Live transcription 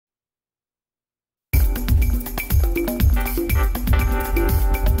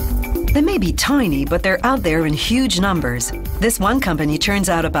may be tiny, but they're out there in huge numbers. This one company churns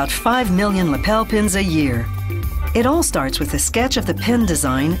out about 5 million lapel pins a year. It all starts with a sketch of the pin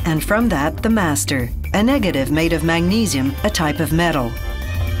design, and from that, the master, a negative made of magnesium, a type of metal.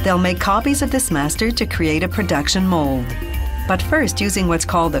 They'll make copies of this master to create a production mold. But first, using what's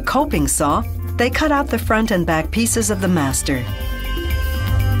called a coping saw, they cut out the front and back pieces of the master.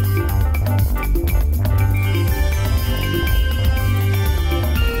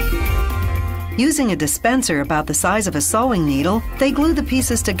 Using a dispenser about the size of a sewing needle, they glue the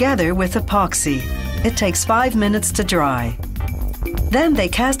pieces together with epoxy. It takes 5 minutes to dry. Then they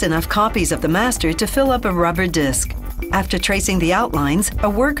cast enough copies of the master to fill up a rubber disc. After tracing the outlines, a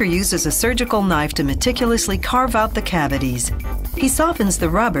worker uses a surgical knife to meticulously carve out the cavities. He softens the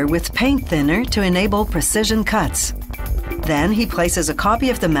rubber with paint thinner to enable precision cuts. Then he places a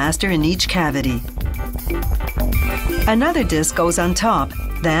copy of the master in each cavity. Another disc goes on top.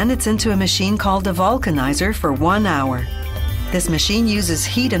 Then it's into a machine called a vulcanizer for 1 hour. This machine uses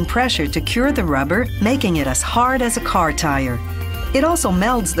heat and pressure to cure the rubber, making it as hard as a car tire. It also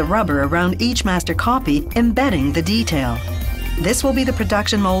melds the rubber around each master copy, embedding the detail. This will be the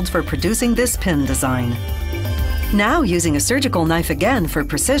production mold for producing this pin design. Now, using a surgical knife again for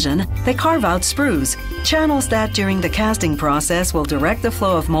precision, they carve out sprues, channels that during the casting process will direct the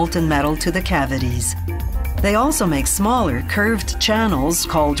flow of molten metal to the cavities. They also make smaller, curved channels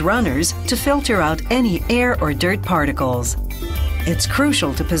called runners to filter out any air or dirt particles. It's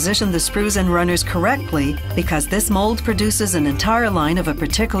crucial to position the sprues and runners correctly because this mold produces an entire line of a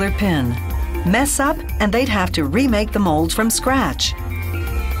particular pin. Mess up and they'd have to remake the mold from scratch.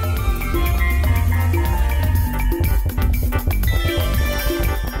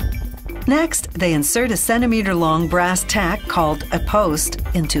 Next, they insert a centimeter-long brass tack called a post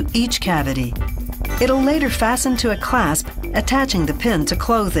into each cavity. It'll later fasten to a clasp, attaching the pin to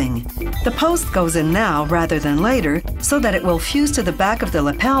clothing. The post goes in now rather than later so that it will fuse to the back of the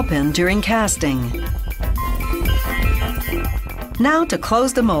lapel pin during casting. Now to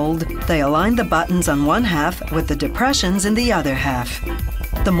close the mold, they align the buttons on one half with the depressions in the other half.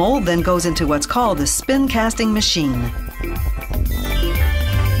 The mold then goes into what's called a spin casting machine.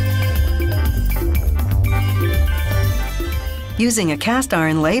 Using a cast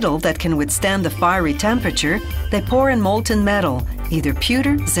iron ladle that can withstand the fiery temperature, they pour in molten metal, either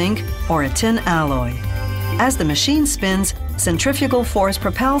pewter, zinc, or a tin alloy. As the machine spins, centrifugal force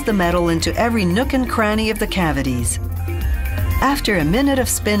propels the metal into every nook and cranny of the cavities. After a minute of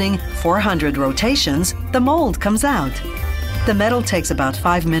spinning, 400 rotations, the mold comes out. The metal takes about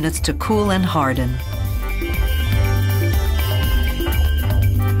 5 minutes to cool and harden.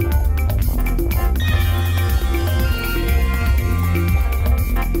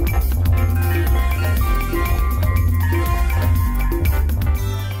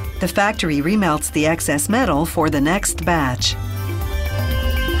 The factory remelts the excess metal for the next batch.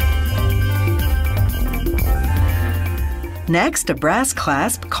 Next, a brass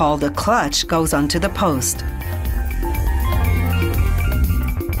clasp called a clutch goes onto the post.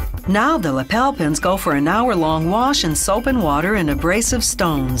 Now the lapel pins go for an hour-long wash in soap and water and abrasive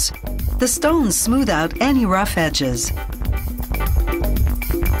stones. The stones smooth out any rough edges.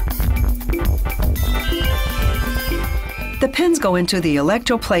 The pins go into the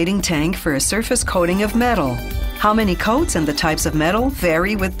electroplating tank for a surface coating of metal. How many coats and the types of metal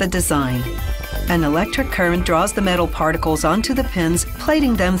vary with the design. An electric current draws the metal particles onto the pins,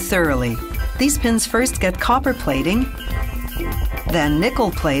 plating them thoroughly. These pins first get copper plating, then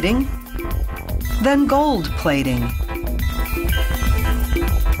nickel plating, then gold plating.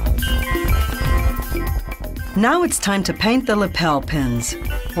 Now it's time to paint the lapel pins.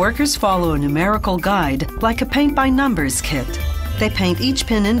 Workers follow a numerical guide like a paint-by-numbers kit. They paint each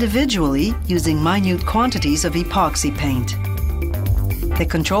pin individually using minute quantities of epoxy paint. They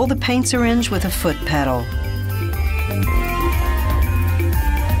control the paint syringe with a foot pedal.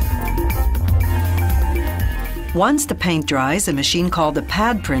 Once the paint dries, a machine called a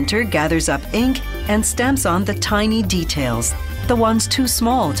pad printer gathers up ink and stamps on the tiny details, the ones too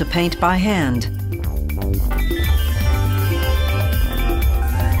small to paint by hand.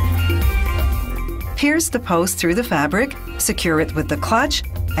 Pierce the post through the fabric, secure it with the clutch,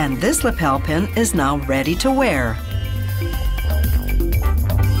 and this lapel pin is now ready to wear.